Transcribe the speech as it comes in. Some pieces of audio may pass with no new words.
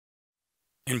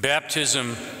In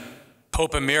baptism,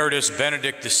 Pope Emeritus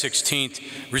Benedict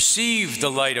XVI received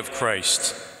the light of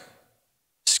Christ.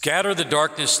 Scatter the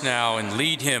darkness now and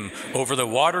lead him over the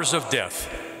waters of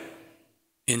death.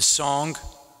 In song,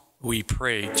 we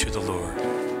pray to the Lord.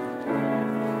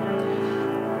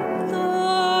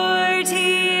 Lord,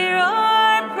 hear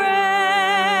our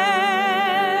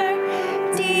prayer.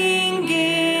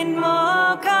 Dingin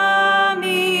mo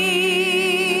kami.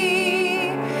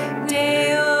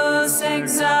 Deus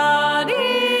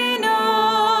exaudi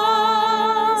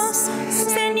nos.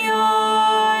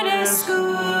 Señor,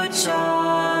 escúchanos.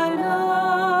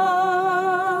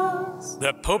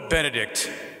 That Pope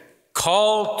Benedict,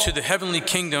 called to the heavenly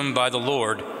kingdom by the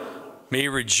Lord, may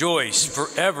rejoice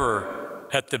forever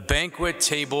at the banquet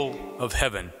table of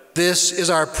heaven. This is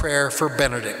our prayer for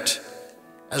Benedict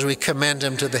as we commend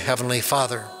him to the Heavenly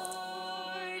Father.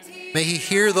 May he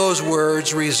hear those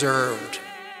words reserved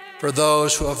for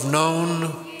those who have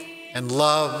known and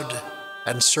loved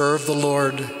and served the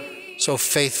Lord so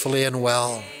faithfully and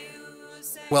well.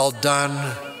 Well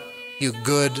done, you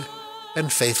good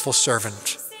and faithful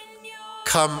servant.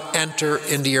 Come, enter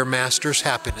into your Master's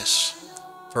happiness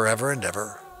forever and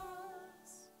ever.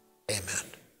 Amen.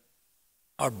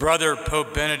 Our brother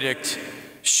Pope Benedict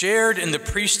shared in the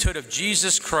priesthood of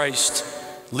Jesus Christ,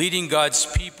 leading God's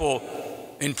people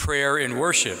in prayer and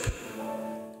worship.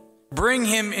 Bring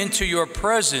him into your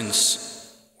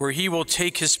presence, where he will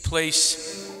take his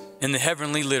place in the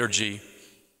heavenly liturgy.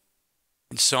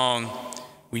 In song,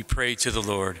 we pray to the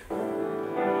Lord.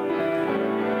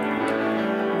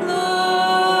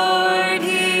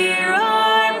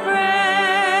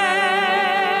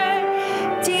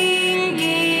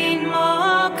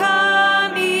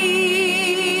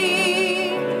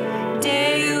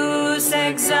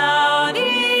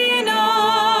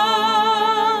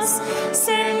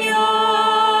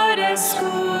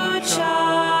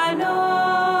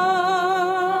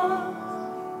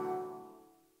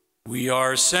 We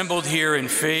are assembled here in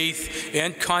faith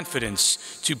and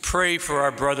confidence to pray for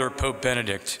our brother Pope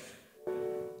Benedict.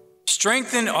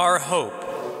 Strengthen our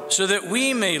hope so that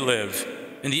we may live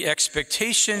in the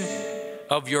expectation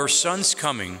of your Son's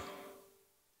coming.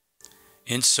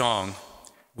 In song,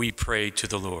 we pray to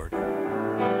the Lord.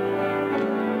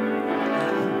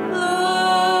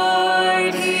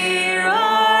 Lord, hear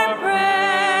our prayer.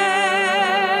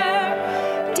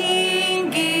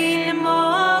 Dingin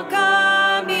mo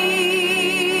kami.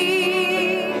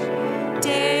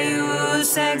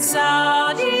 Deus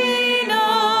exaudi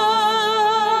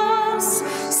nos.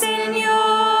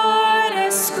 Señor,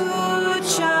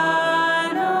 escúchanos.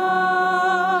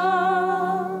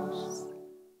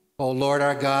 O Lord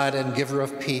our God and giver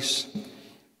of peace,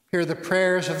 hear the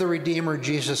prayers of the Redeemer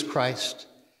Jesus Christ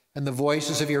and the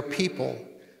voices of your people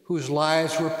whose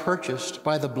lives were purchased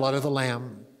by the blood of the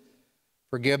Lamb.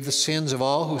 Forgive the sins of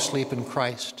all who sleep in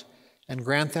Christ and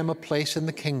grant them a place in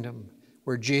the kingdom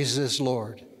where Jesus is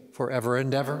Lord forever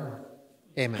and ever.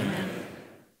 Amen.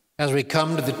 As we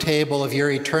come to the table of your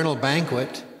eternal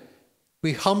banquet,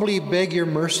 we humbly beg your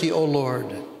mercy, O Lord,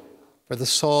 for the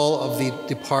soul of the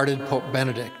departed Pope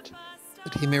Benedict,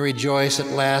 that he may rejoice at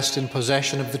last in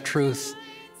possession of the truth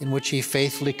in which he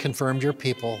faithfully confirmed your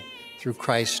people through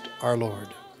Christ our Lord.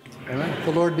 Amen.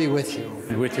 The Lord be with you.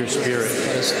 And with your spirit.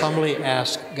 Let us humbly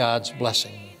ask God's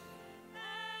blessing.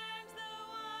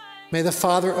 May the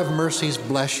Father of mercies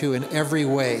bless you in every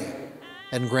way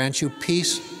and grant you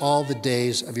peace all the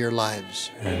days of your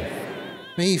lives. Amen.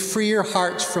 May he free your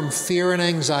hearts from fear and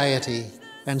anxiety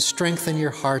and strengthen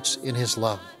your hearts in his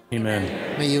love.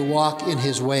 Amen. May you walk in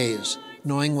his ways,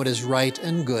 knowing what is right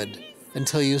and good,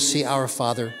 until you see our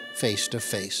Father face to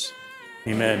face.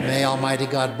 Amen. May Almighty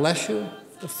God bless you,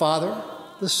 the Father,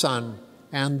 the Son,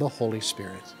 and the Holy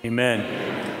Spirit.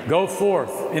 Amen. Go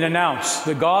forth and announce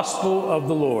the gospel of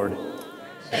the Lord.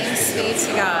 Thanks be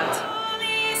to God.